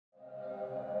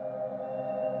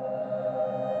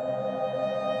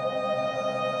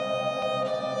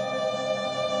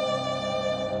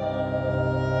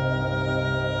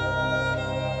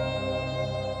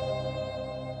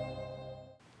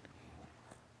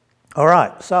All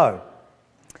right, so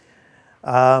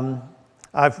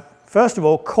I've first of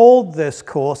all called this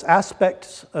course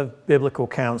Aspects of Biblical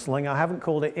Counseling. I haven't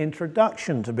called it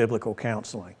Introduction to Biblical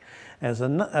Counseling. There's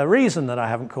a reason that I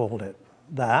haven't called it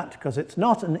that, because it's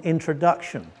not an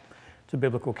introduction to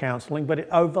biblical counseling, but it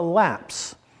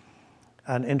overlaps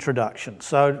an introduction.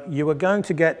 So you are going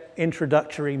to get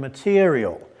introductory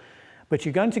material, but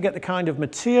you're going to get the kind of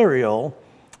material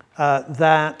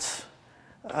that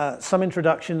some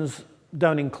introductions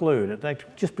don't include,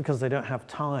 just because they don't have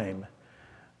time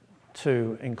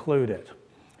to include it.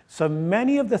 So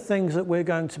many of the things that we're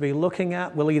going to be looking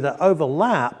at will either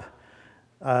overlap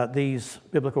these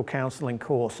biblical counseling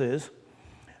courses,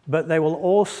 but they will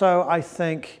also, I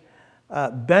think,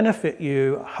 benefit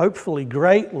you hopefully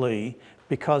greatly,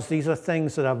 because these are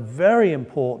things that are very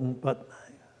important, but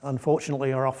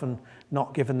unfortunately are often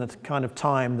not given the kind of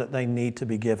time that they need to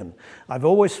be given. I've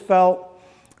always felt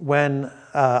when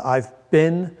I've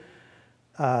been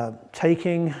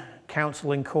taking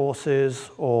counseling courses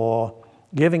or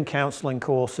giving counseling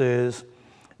courses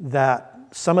that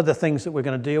some of the things that we're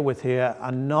going to deal with here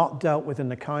are not dealt with in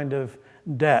the kind of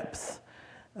depth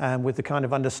and with the kind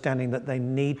of understanding that they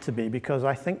need to be, because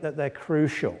I think that they're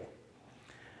crucial.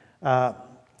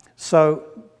 So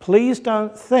please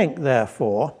don't think,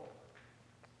 therefore,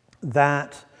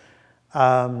 that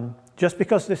just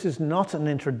because this is not an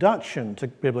introduction to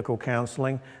biblical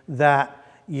counseling, that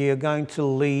you're going to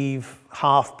leave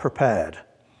half prepared.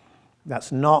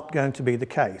 That's not going to be the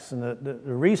case. And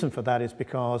the reason for that is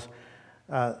because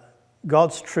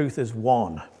God's truth is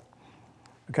one.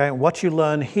 Okay, and what you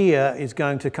learn here is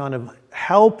going to kind of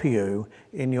help you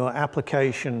in your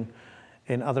application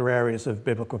in other areas of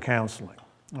biblical counseling.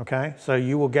 Okay, so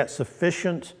you will get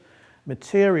sufficient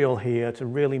material here to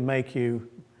really make you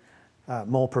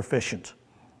more proficient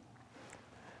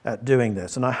at doing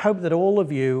this. And I hope that all of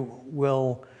you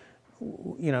will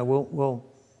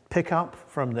pick up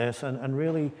from this and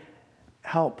really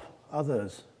help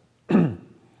others.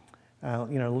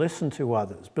 Listen to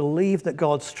others. Believe that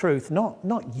God's truth,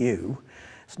 not you,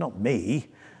 it's not me,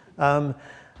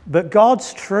 but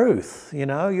God's truth,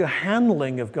 your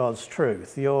handling of God's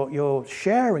truth, your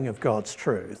sharing of God's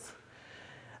truth,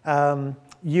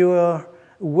 your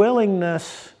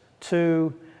willingness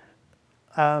to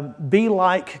be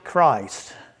like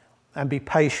Christ and be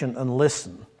patient and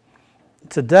listen.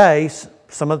 Today,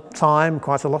 some of the time,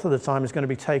 quite a lot of the time, is going to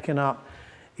be taken up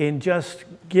in just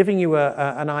giving you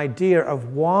an idea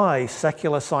of why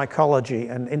secular psychology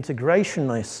and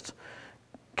integrationist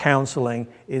counseling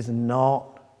is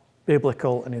not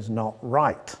biblical and is not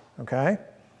right, okay?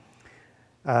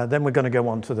 Then we're going to go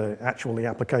on to the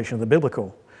application of the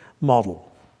biblical model.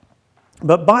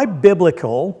 But by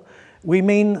biblical, we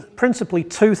mean principally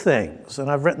two things, and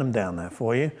I've written them down there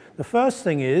for you. The first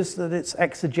thing is that it's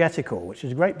exegetical, which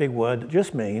is a great big word that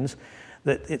just means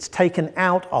that it's taken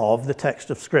out of the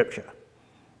text of Scripture.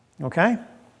 Okay?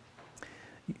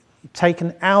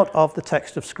 Taken out of the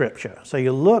text of Scripture. So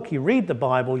you read the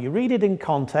Bible, you read it in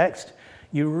context,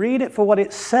 you read it for what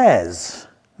it says.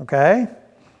 Okay?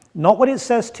 Not what it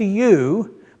says to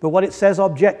you, but what it says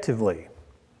objectively.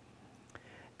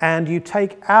 And you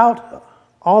take out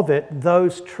of it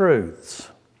those truths.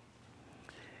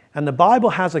 And the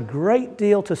Bible has a great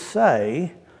deal to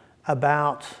say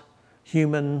about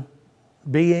human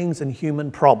beings and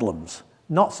human problems.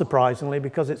 Not surprisingly,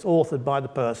 because it's authored by the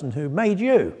person who made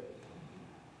you.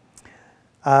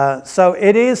 So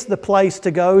it is the place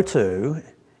to go to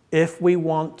if we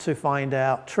want to find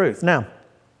out truth. Now,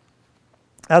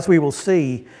 as we will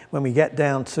see when we get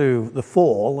down to the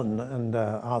fall and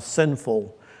our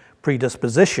sinful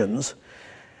predispositions,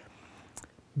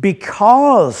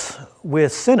 because we're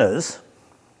sinners,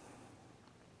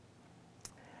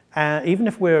 even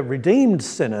if we're redeemed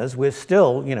sinners, we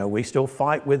still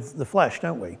fight with the flesh,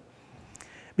 don't we?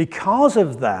 Because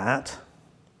of that,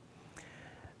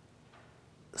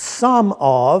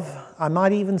 I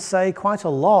might even say quite a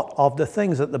lot of the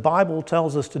things that the Bible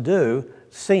tells us to do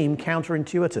seem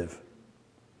counterintuitive.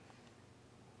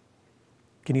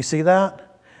 Can you see that?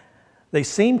 They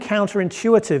seem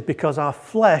counterintuitive because our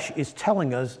flesh is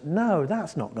telling us, no,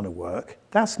 that's not going to work.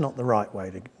 That's not the right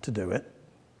way to do it.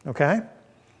 Okay?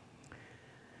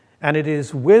 And it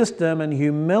is wisdom and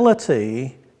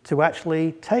humility to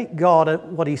actually take God at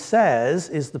what He says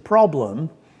is the problem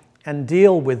and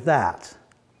deal with that.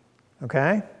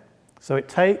 Okay? So it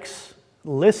takes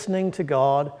listening to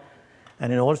God,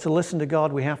 and in order to listen to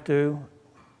God, we have to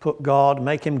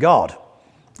make Him God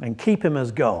and keep Him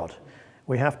as God.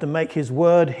 We have to make His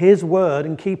word,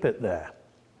 and keep it there.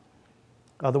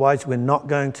 Otherwise, we're not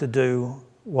going to do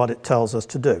what it tells us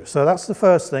to do. So that's the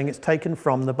first thing. It's taken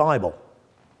from the Bible.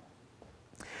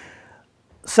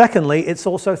 Secondly, it's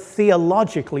also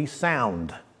theologically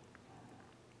sound.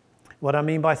 What I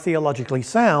mean by theologically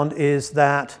sound is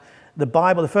that the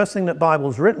Bible, the first thing that Bible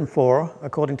is written for,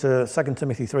 according to 2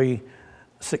 Timothy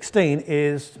 3:16,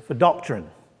 is for doctrine,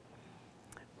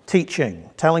 teaching,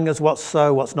 telling us what's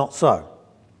so, what's not so.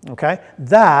 Okay?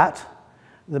 That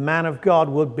the man of God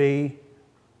would be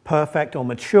perfect or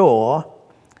mature,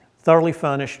 thoroughly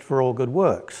furnished for all good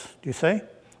works. Do you see?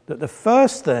 That the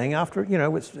first thing after,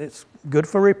 it's good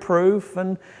for reproof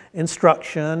and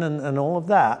instruction and all of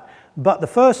that, but the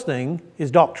first thing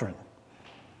is doctrine.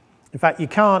 In fact, it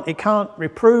can't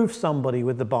reprove somebody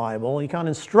with the Bible, you can't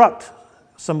instruct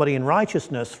somebody in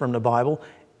righteousness from the Bible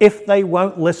if they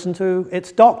won't listen to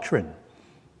its doctrine.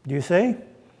 Do you see?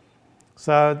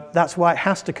 So that's why it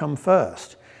has to come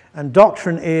first. And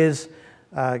doctrine is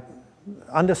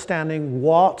understanding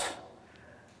what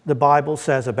the Bible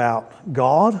says about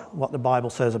God, what the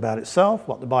Bible says about itself,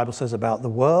 what the Bible says about the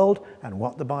world, and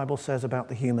what the Bible says about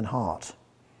the human heart.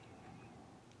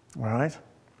 All right?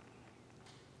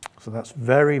 So that's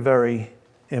very, very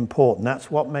important. That's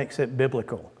what makes it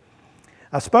biblical.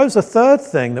 I suppose the third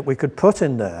thing that we could put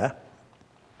in there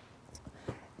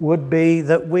would be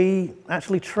that we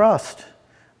actually trust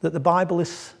that the Bible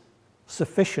is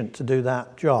sufficient to do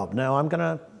that job. Now, I'm going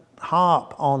to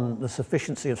harp on the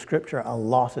sufficiency of Scripture a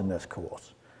lot in this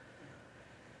course.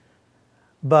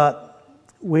 But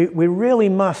we really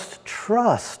must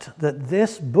trust that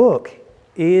this book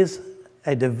is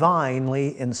a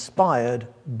divinely inspired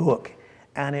book,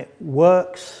 and it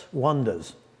works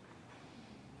wonders.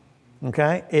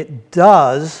 Okay? It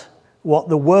does what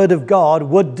the Word of God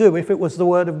would do if it was the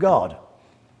Word of God.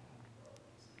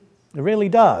 It really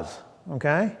does.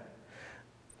 Okay?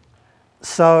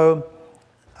 So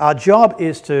our job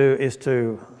is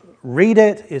to read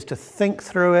it, is to think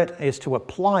through it, is to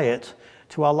apply it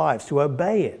to our lives, to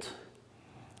obey it.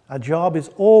 Our job is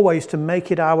always to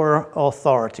make it our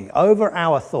authority over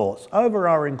our thoughts, over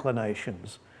our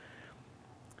inclinations.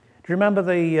 Do you remember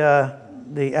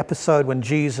the episode when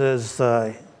Jesus,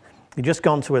 he'd just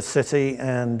gone to a city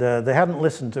and they hadn't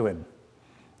listened to him?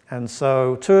 And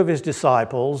so two of his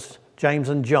disciples, James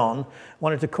and John,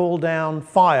 wanted to call down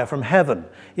fire from heaven.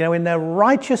 In their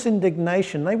righteous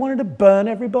indignation, they wanted to burn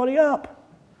everybody up.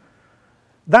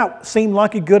 That seemed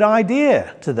like a good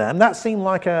idea to them. That seemed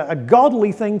like a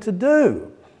godly thing to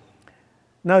do.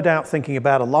 No doubt thinking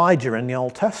about Elijah in the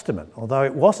Old Testament, although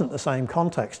it wasn't the same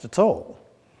context at all.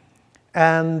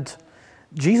 And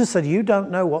Jesus said, you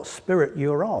don't know what spirit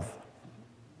you're of.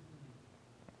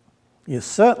 You're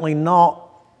certainly not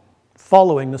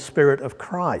following the Spirit of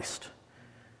Christ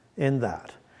in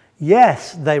that.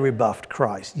 Yes, they rebuffed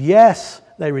Christ. Yes,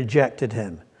 they rejected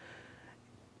him.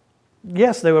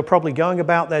 Yes, they were probably going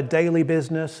about their daily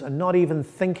business and not even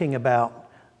thinking about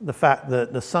the fact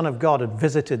that the Son of God had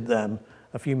visited them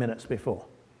a few minutes before.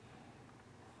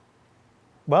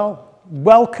 Well,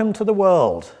 welcome to the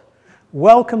world.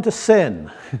 Welcome to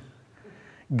sin.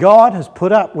 God has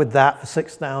put up with that for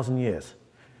 6,000 years.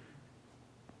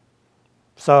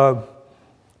 So,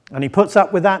 and he puts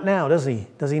up with that now, does he?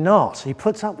 Does he not? He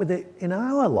puts up with it in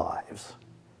our lives,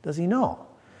 does he not?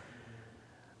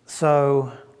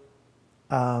 So,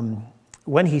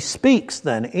 when he speaks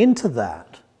then into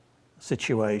that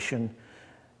situation,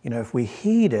 if we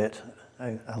heed it,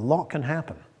 a lot can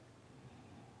happen.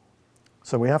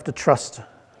 So we have to trust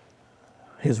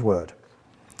his word.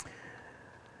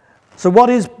 So what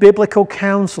is biblical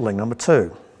counseling, number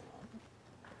 2?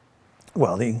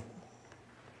 Well,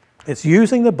 it's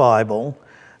using the Bible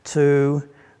to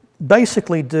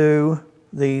basically do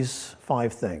these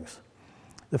 5 things.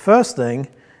 The first thing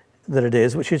that it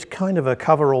is, which is kind of a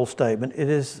cover-all statement, it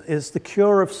is the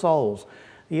cure of souls.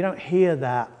 You don't hear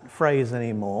that phrase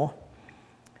anymore.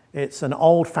 It's an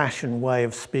old-fashioned way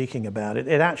of speaking about it.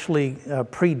 It actually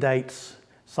predates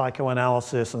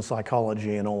psychoanalysis and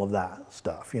psychology and all of that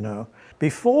stuff,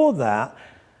 Before that,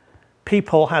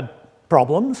 people had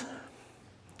problems,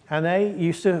 and they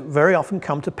used to very often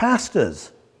come to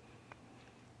pastors.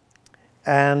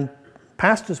 And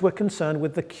pastors were concerned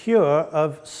with the cure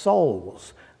of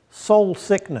souls, soul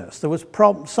sickness. There was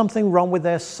something wrong with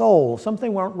their soul,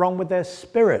 something wrong with their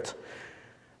spirit,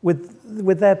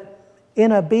 with their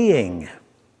inner being.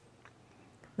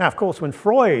 Now, of course, when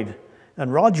Freud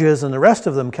and Rogers and the rest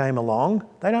of them came along,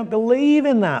 they don't believe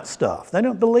in that stuff. They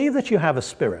don't believe that you have a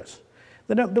spirit.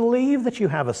 They don't believe that you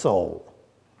have a soul.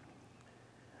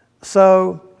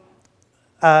 So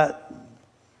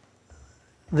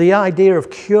the idea of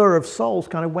cure of souls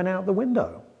kind of went out the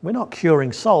window. We're not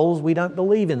curing souls. We don't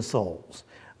believe in souls.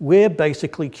 we're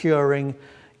basically curing,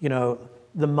 the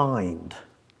mind,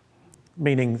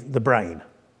 meaning the brain,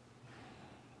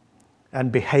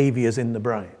 and behaviors in the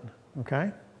brain,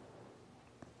 okay?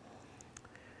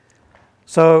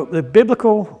 So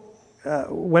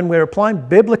when we're applying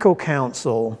biblical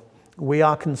counsel, we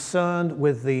are concerned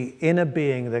with the inner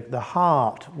being, the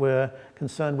heart. We're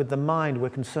concerned with the mind. We're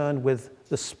concerned with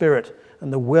the spirit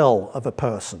and the will of a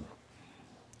person,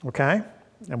 okay?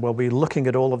 And we'll be looking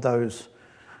at all of those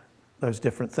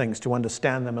different things to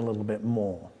understand them a little bit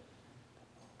more.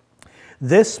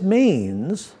 This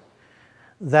means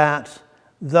that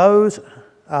those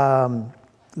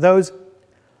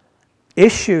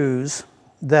issues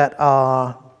that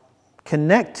are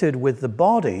connected with the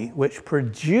body, which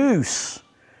produce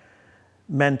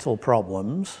mental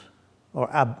problems or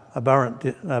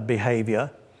aberrant behavior,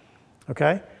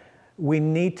 okay, we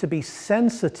need to be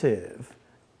sensitive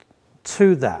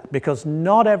to that, because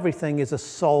not everything is a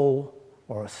soul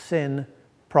or a sin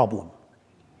problem.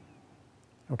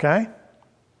 Okay?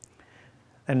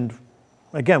 And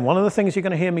again, one of the things you're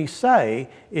going to hear me say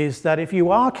is that if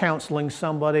you are counseling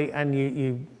somebody and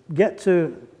you get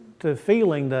to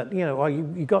feeling that,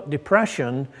 you got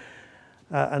depression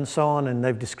and so on, and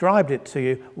they've described it to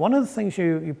you, one of the things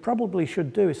you probably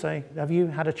should do is say, have you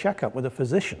had a checkup with a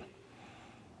physician?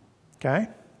 Okay?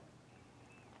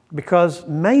 Because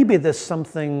maybe there's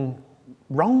something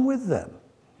wrong with them,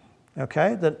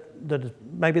 okay? That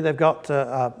maybe they've got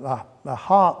a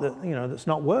heart that, that's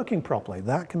not working properly.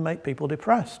 That can make people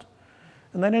depressed,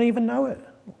 and they don't even know it,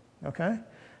 okay?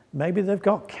 Maybe they've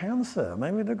got cancer.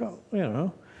 Maybe they've got,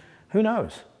 who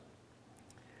knows?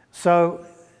 So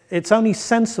it's only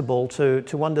sensible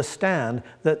to understand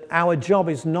that our job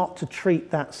is not to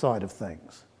treat that side of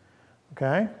things,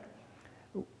 okay?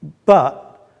 But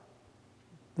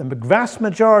the vast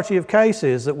majority of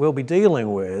cases that we'll be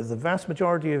dealing with, the vast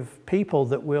majority of people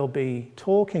that we'll be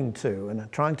talking to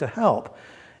and trying to help,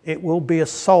 it will be a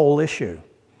soul issue,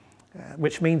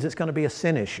 which means it's going to be a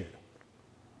sin issue.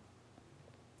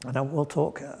 And we'll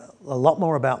talk a lot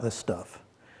more about this stuff.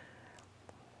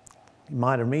 You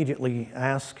might immediately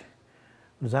ask,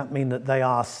 does that mean that they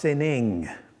are sinning?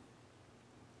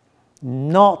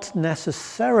 Not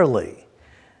necessarily.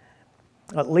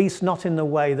 At least not in the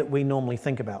way that we normally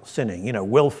think about sinning,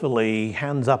 willfully,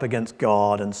 hands up against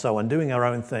God and so on, doing our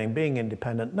own thing, being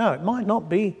independent. No, it might not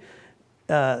be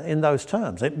in those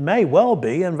terms. It may well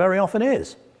be, and very often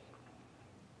is.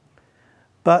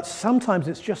 But sometimes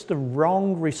it's just the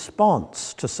wrong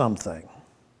response to something.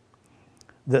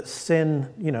 That sin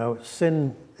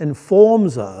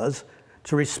informs us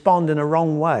to respond in a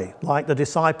wrong way, like the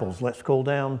disciples. Let's call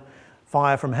down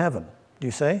fire from heaven. Do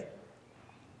you see?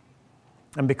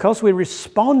 And because we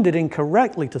responded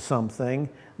incorrectly to something,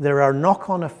 there are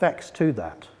knock-on effects to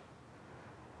that.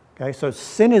 Okay, so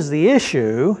sin is the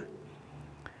issue,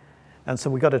 and so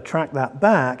we've got to track that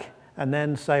back and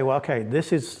then say, well, okay,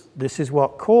 this is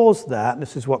what caused that,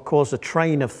 this is what caused a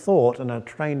train of thought and a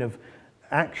train of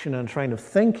action and a train of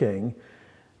thinking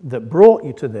that brought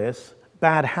you to this,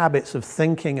 bad habits of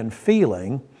thinking and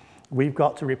feeling. We've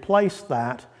got to replace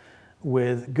that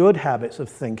with good habits of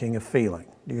thinking and feeling.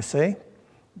 Do you see?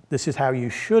 This is how you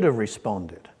should have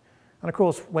responded. And of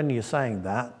course, when you're saying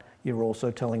that, you're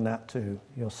also telling that to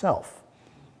yourself,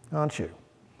 aren't you?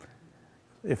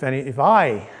 If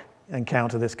I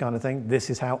encounter this kind of thing, this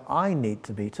is how I need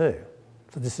to be too.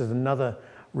 So this is another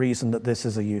reason that this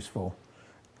is a useful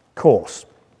course.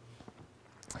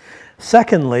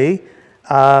 Secondly,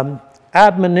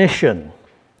 admonition.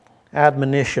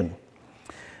 Admonition.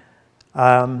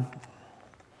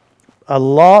 A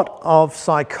lot of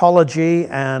psychology,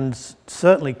 and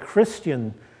certainly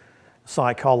Christian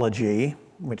psychology,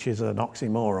 which is an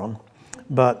oxymoron,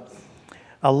 but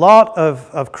a lot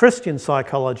of Christian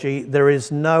psychology, there is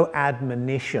no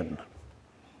admonition,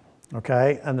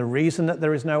 okay? And the reason that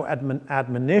there is no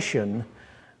admonition,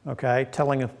 okay,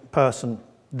 telling a person,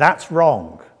 that's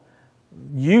wrong,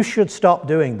 you should stop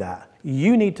doing that,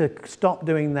 you need to stop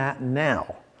doing that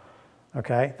now,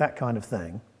 okay, that kind of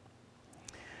thing,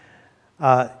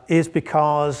 is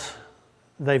because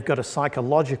they've got a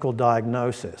psychological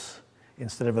diagnosis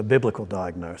instead of a biblical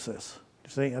diagnosis. You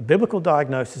see, a biblical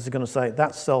diagnosis is going to say,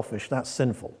 that's selfish, that's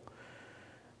sinful.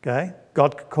 Okay?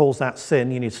 God calls that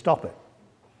sin, you need to stop it.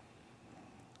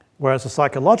 Whereas a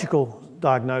psychological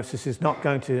diagnosis is not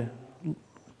going to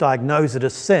diagnose it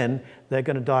as sin, they're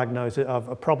going to diagnose it of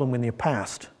a problem in your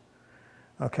past.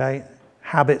 Okay?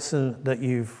 Habits that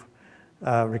you've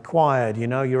required,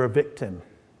 you're a victim.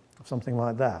 Something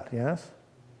like that, yes?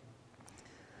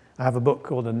 I have a book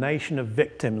called A Nation of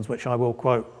Victims, which I will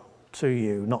quote to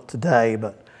you, not today,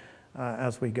 but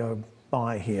as we go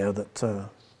by here that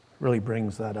really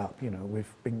brings that up. You know,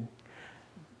 we've been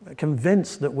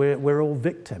convinced that we're all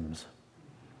victims.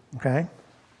 Okay?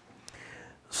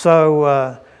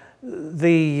 So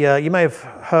you may have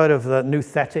heard of the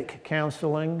nouthetic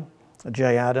counseling,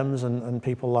 Jay Adams and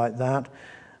people like that.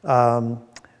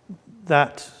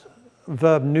 That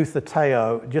verb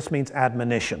noutheteo just means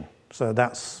admonition. So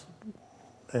that's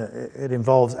it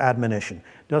involves admonition.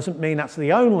 Doesn't mean that's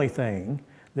the only thing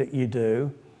that you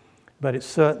do, but it's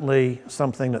certainly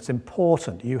something that's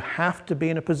important. You have to be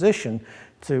in a position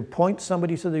to point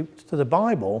somebody to the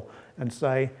Bible and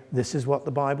say, this is what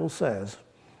the Bible says.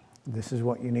 This is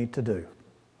what you need to do.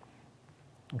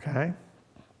 Okay?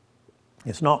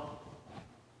 It's not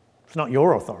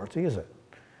your authority, is it?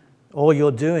 All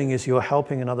you're doing is you're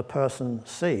helping another person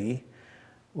see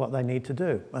what they need to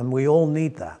do. And we all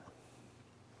need that.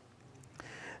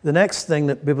 The next thing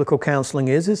that biblical counseling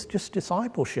is just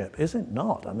discipleship, is it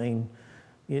not? I mean,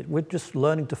 we're just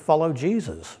learning to follow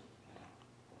Jesus.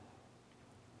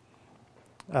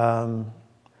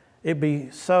 It'd be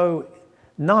so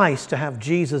nice to have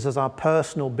Jesus as our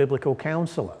personal biblical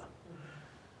counselor.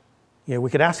 You know, we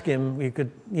could ask him,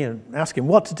 ask him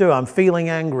what to do. I'm feeling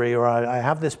angry, or I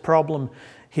have this problem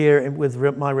here with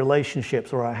my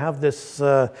relationships, or I have this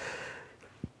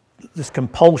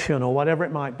compulsion, or whatever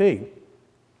it might be.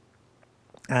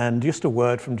 And just a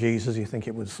word from Jesus, you think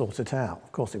it would sort it out.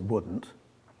 Of course it wouldn't.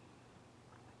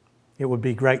 It would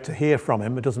be great to hear from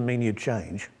him, but it doesn't mean you'd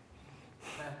change.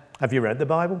 Have you read the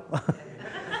Bible?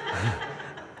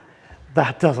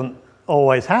 That doesn't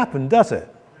always happen, does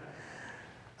it?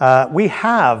 We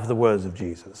have the words of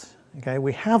Jesus. Okay,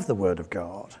 we have the Word of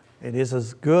God. It is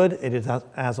as good, it is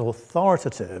as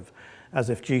authoritative as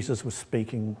if Jesus was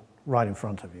speaking right in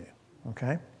front of you.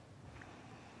 Okay?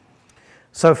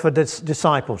 So for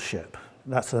discipleship,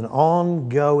 that's an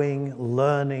ongoing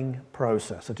learning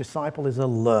process. A disciple is a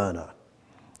learner.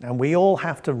 And we all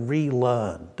have to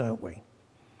relearn, don't we?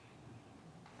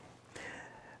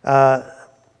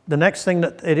 The next thing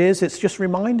that it is, it's just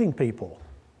reminding people.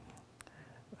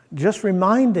 Just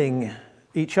reminding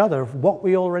each other of what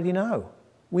we already know.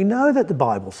 We know that the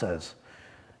Bible says,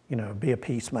 be a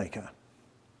peacemaker.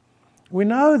 We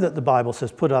know that the Bible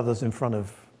says put others in front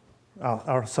of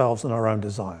ourselves and our own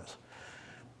desires.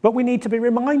 But we need to be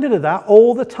reminded of that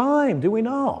all the time, do we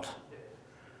not?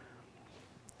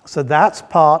 So that's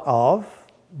part of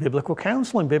biblical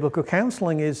counseling. Biblical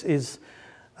counseling is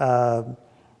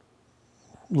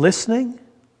listening,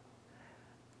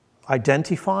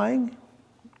 identifying,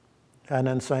 and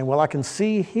then saying, well, I can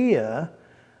see here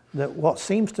that what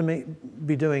seems to me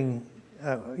be doing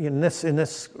in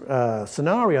this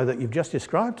scenario that you've just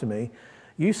described to me,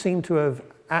 you seem to have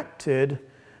acted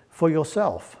for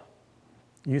yourself.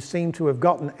 You seem to have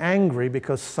gotten angry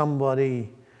because somebody,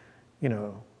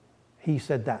 he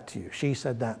said that to you, she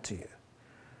said that to you.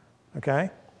 Okay?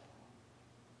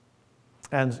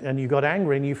 And you got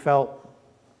angry and you felt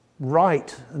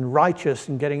right and righteous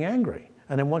in getting angry.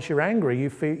 And then once you're angry,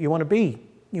 you want to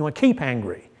keep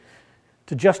angry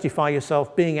to justify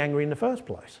yourself being angry in the first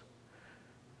place.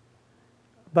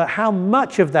 But how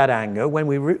much of that anger, when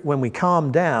we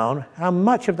calm down, how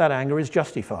much of that anger is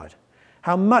justified?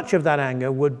 How much of that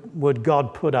anger would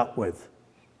God put up with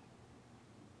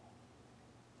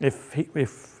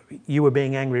if you were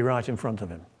being angry right in front of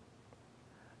him?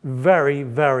 Very,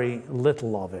 very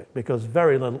little of it, because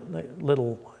very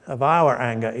little of our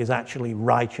anger is actually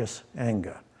righteous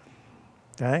anger.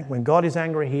 Okay? When God is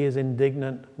angry, he is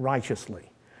indignant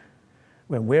righteously.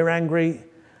 When we're angry,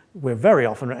 we're very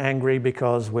often angry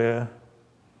because we're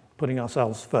putting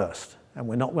ourselves first, and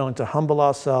we're not willing to humble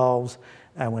ourselves,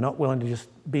 and we're not willing to just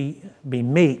be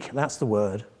meek. That's the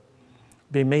word.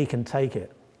 Be meek and take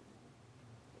it.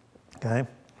 Okay?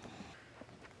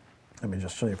 Let me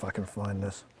just show you if I can find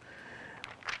this.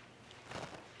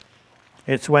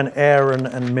 It's when Aaron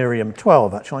and Miriam,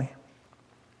 12 actually.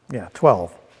 Yeah,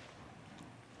 12.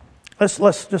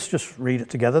 Let's just read it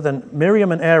together. Then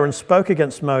Miriam and Aaron spoke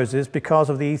against Moses because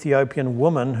of the Ethiopian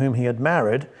woman whom he had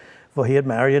married, for he had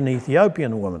married an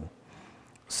Ethiopian woman.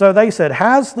 So they said,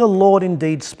 has the Lord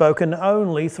indeed spoken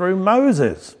only through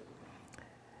Moses?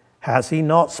 Has he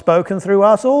not spoken through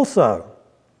us also?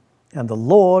 And the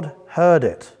Lord heard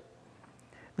it.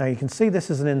 Now you can see this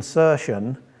is an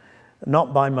insertion,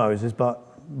 not by Moses,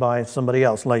 but by somebody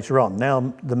else later on.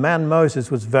 Now, the man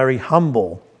Moses was very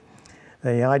humble.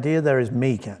 The idea there is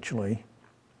meek, actually.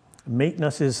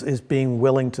 Meekness is being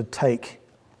willing to take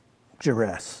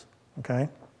duress, okay?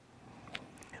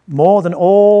 More than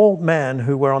all men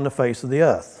who were on the face of the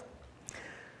earth.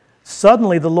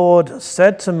 Suddenly the Lord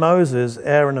said to Moses,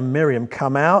 Aaron, and Miriam,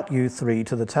 "Come out, you three,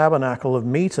 to the tabernacle of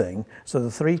meeting." So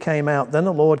the three came out. Then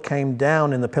the Lord came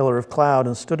down in the pillar of cloud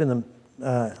and stood in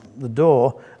the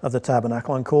door of the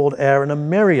tabernacle and called Aaron and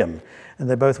Miriam, and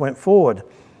they both went forward.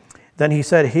 Then he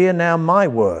said, "Hear now my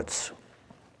words.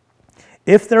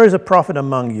 If there is a prophet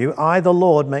among you, I, the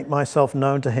Lord, make myself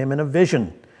known to him in a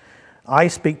vision. I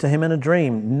speak to him in a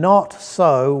dream. Not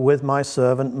so with my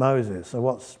servant Moses." So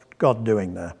what's God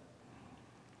doing there?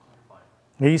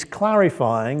 He's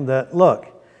clarifying that, look,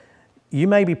 you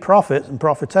may be prophets and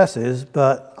prophetesses,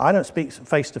 but I don't speak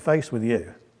face to face with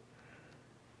you.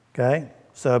 Okay?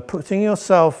 So putting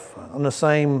yourself on the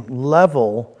same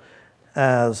level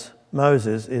as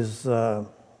Moses is,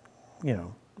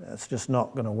 it's just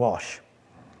not going to wash.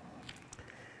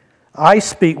 I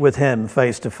speak with him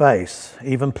face to face,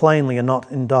 even plainly and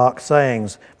not in dark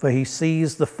sayings, for he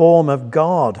sees the form of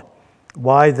God.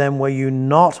 Why then were you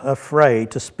not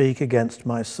afraid to speak against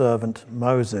my servant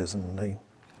Moses? And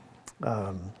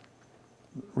the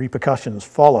repercussions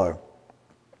follow.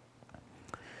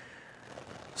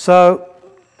 So,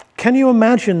 can you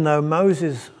imagine, though,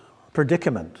 Moses'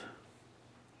 predicament?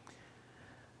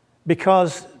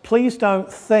 Because please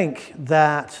don't think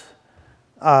that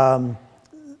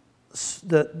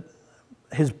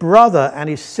his brother and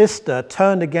his sister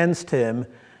turned against him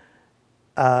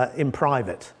in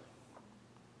private.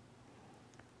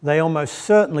 They almost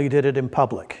certainly did it in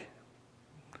public.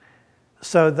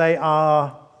 So they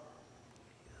are,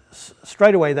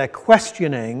 straight away, they're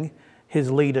questioning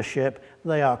his leadership,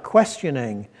 they are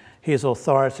questioning his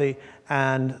authority,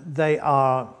 and they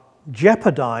are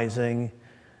jeopardizing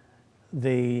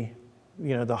the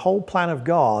whole plan of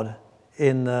God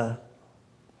in the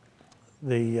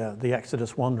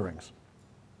Exodus wanderings.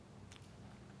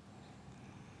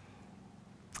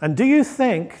 And do you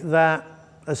think that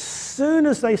as soon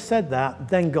as they said that,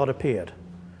 then God appeared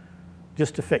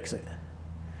just to fix it?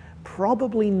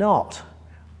 Probably not.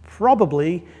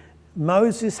 Probably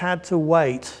Moses had to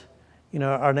wait,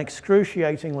 an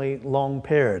excruciatingly long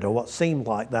period, or what seemed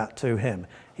like that to him.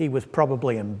 He was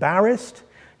probably embarrassed.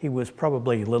 He was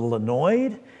probably a little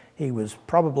annoyed. He was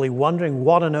probably wondering,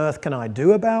 what on earth can I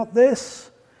do about this?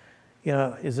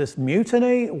 Is this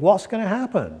mutiny? What's going to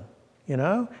happen?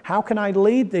 How can I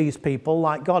lead these people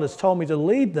like God has told me to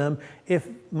lead them if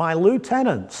my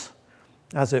lieutenants,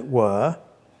 as it were,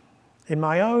 in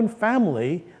my own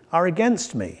family are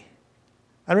against me?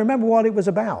 And remember what it was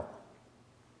about.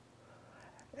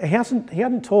 He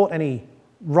hadn't taught any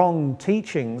wrong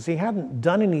teachings. He hadn't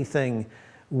done anything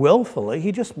willfully.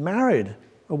 He just married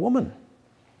a woman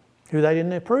who they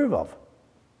didn't approve of.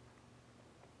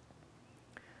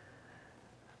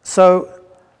 So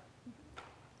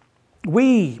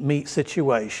we meet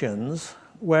situations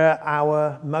where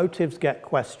our motives get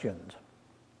questioned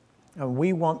and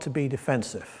we want to be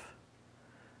defensive.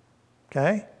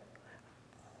 Okay?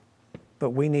 But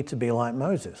we need to be like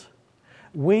Moses.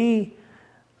 We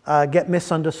get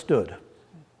misunderstood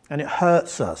and it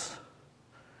hurts us.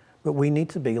 But we need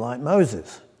to be like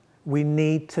Moses. We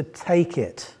need to take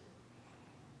it.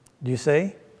 Do you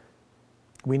see?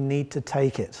 We need to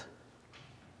take it.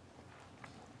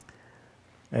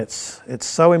 It's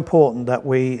so important that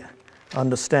we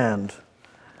understand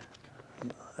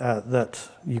that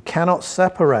you cannot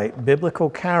separate biblical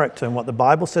character and what the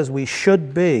Bible says we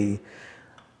should be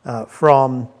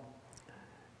from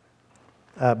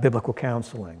biblical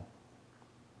counseling.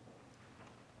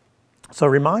 So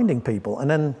reminding people,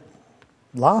 and then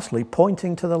lastly,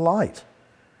 pointing to the light.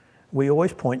 We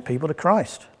always point people to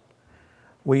Christ.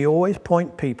 We always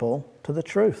point people to the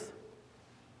truth.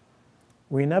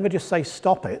 We never just say,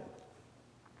 stop it.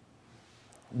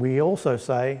 We also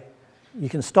say, you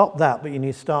can stop that, but you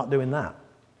need to start doing that.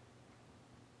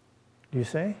 Do you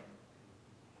see?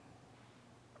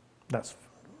 That's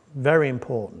very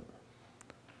important.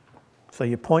 So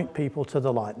you point people to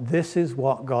the light. This is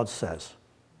what God says.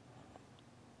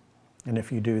 And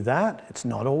if you do that, it's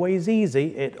not always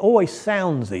easy. It always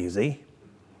sounds easy.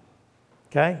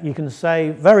 Okay? You can say,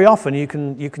 very often you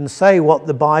can say what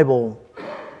the Bible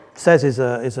says is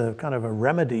a kind of a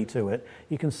remedy to it.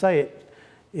 You can say it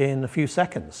in a few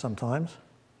seconds sometimes.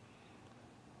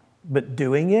 But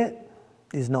doing it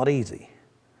is not easy.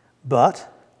 But,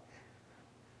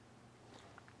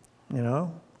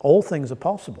 all things are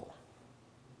possible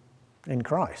in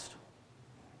Christ.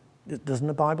 Doesn't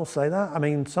the Bible say that? I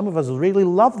mean, some of us really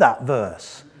love that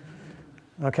verse.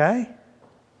 Okay?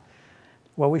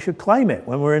 Well, we should claim it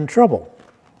when we're in trouble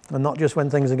and not just when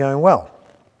things are going well.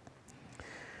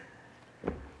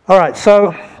 All right,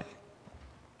 so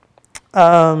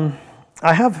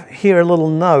I have here a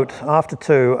little note after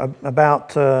two about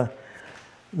the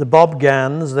Bob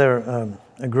Gans. They're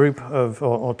a group of,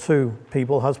 or two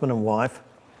people, husband and wife,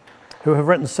 who have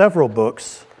written several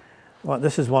books. Well,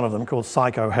 this is one of them called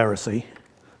Psycho-Heresy.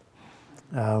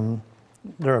 There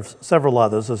are several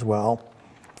others as well.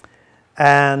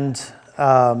 And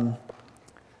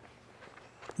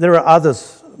there are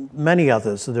others, many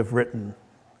others that have written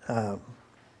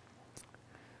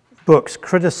books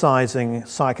criticizing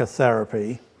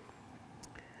psychotherapy.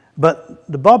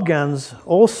 But the Bob Gans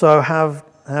also have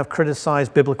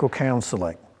criticized biblical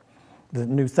counseling, the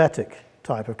nouthetic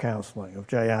type of counseling of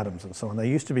Jay Adams and so on. They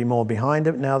used to be more behind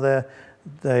it, now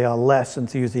they are less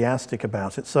enthusiastic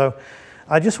about it. So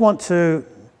I just want to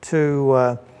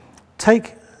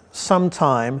take some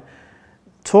time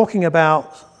talking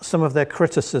about some of their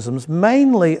criticisms,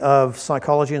 mainly of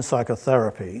psychology and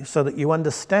psychotherapy, so that you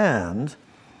understand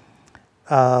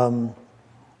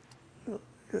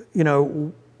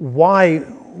why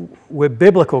we're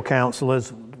biblical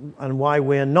counselors and why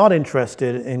we're not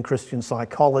interested in Christian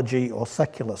psychology or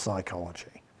secular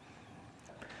psychology.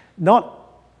 Not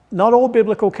all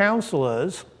biblical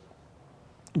counselors,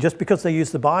 just because they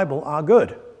use the Bible, are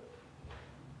good.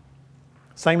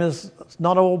 Same as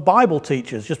not all Bible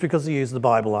teachers, just because they use the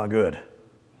Bible, are good.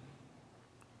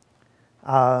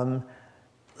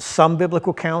 Some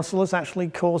biblical counselors actually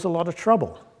cause a lot of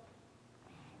trouble.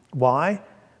 Why?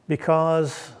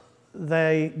 Because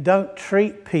they don't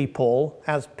treat people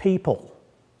as people.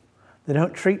 They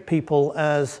don't treat people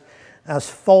as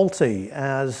faulty,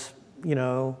 as,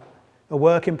 a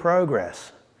work in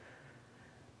progress.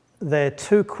 They're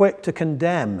too quick to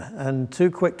condemn and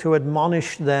too quick to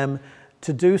admonish them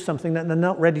to do something that they're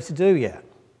not ready to do yet.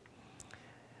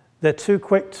 They're too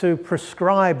quick to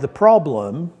prescribe the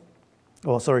problem,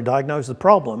 diagnose the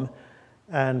problem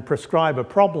and prescribe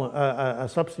a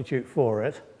substitute for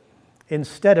it,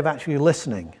 instead of actually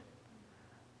listening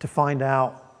to find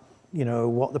out,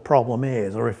 what the problem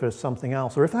is, or if there's something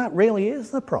else, or if that really is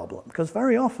the problem. Because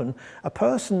very often a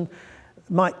person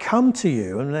might come to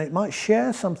you and they might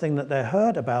share something that they're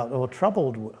hurt about or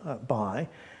troubled by,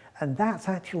 and that's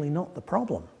actually not the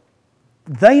problem.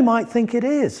 They might think it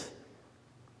is.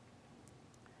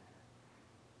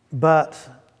 But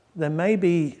there may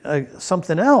be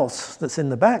something else that's in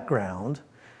the background,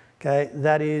 okay,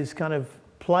 that is kind of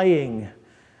playing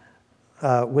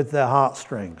with their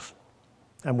heartstrings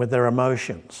and with their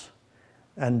emotions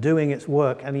and doing its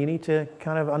work, and you need to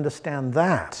kind of understand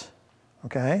that,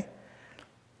 okay?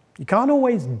 You can't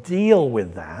always deal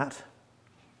with that,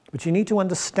 but you need to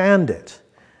understand it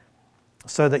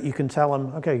so that you can tell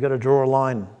them, okay, you've got to draw a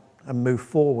line and move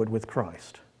forward with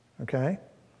Christ, okay?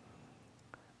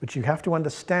 But you have to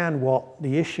understand what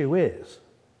the issue is.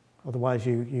 Otherwise,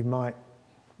 you might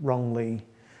wrongly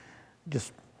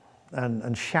just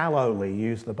and shallowly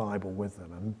use the Bible with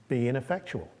them and be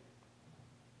ineffectual.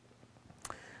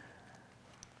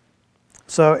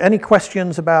 So, any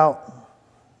questions about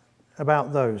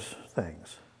those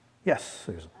things? Yes,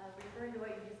 Susan. Referring to what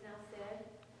you just now said,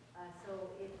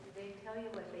 so if they tell you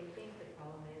what they think the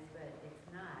problem is, but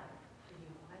it's not, do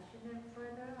you question them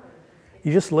further? Or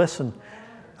you just listen.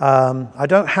 I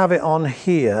don't have it on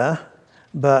here,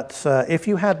 but if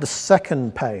you had the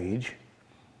second page,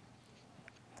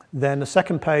 then the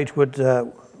second page would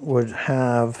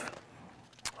have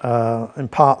in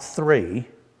part 3,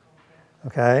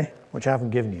 okay, which I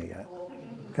haven't given you yet.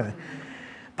 Okay,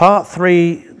 part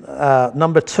 3,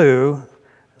 number 2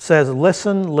 says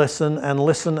listen, listen, and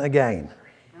listen again.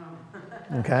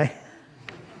 Okay.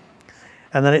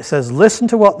 And then it says, listen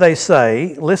to what they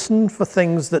say, listen for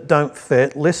things that don't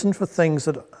fit, listen for things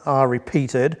that are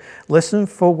repeated, listen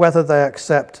for whether they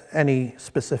accept any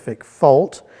specific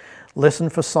fault, listen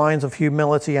for signs of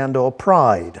humility and or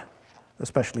pride,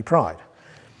 especially pride.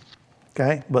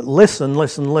 Okay, but listen,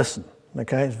 listen, listen.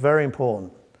 Okay, it's very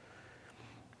important.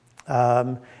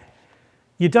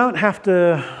 You don't have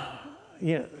to,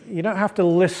 you don't have to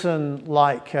listen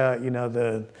like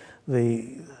the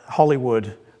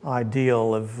Hollywood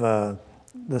ideal of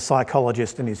the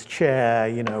psychologist in his chair,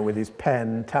 with his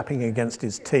pen tapping against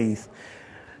his teeth,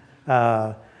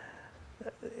 like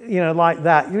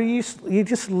that. You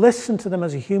just listen to them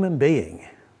as a human being,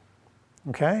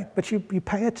 okay? But you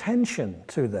pay attention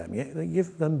to them. You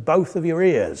give them both of your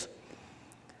ears,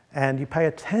 and you pay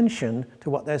attention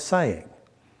to what they're saying,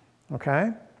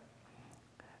 okay?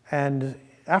 And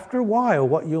after a while,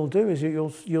 what you'll do is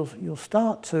you'll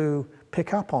start to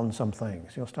pick up on some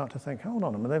things. You'll start to think, hold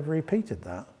on a minute, they've repeated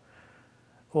that.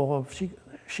 Or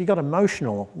she got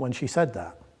emotional when she said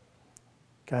that.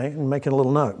 Okay, and make a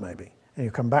little note maybe, and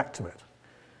you come back to it.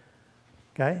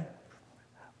 Okay,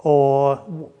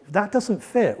 Or that doesn't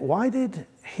fit. Why did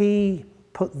he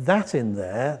put that in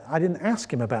there? I didn't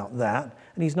ask him about that,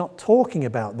 and he's not talking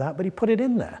about that, but he put it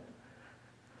in there.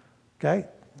 Okay?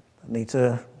 I need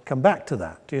to come back to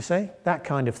that. Do you see? That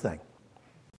kind of thing.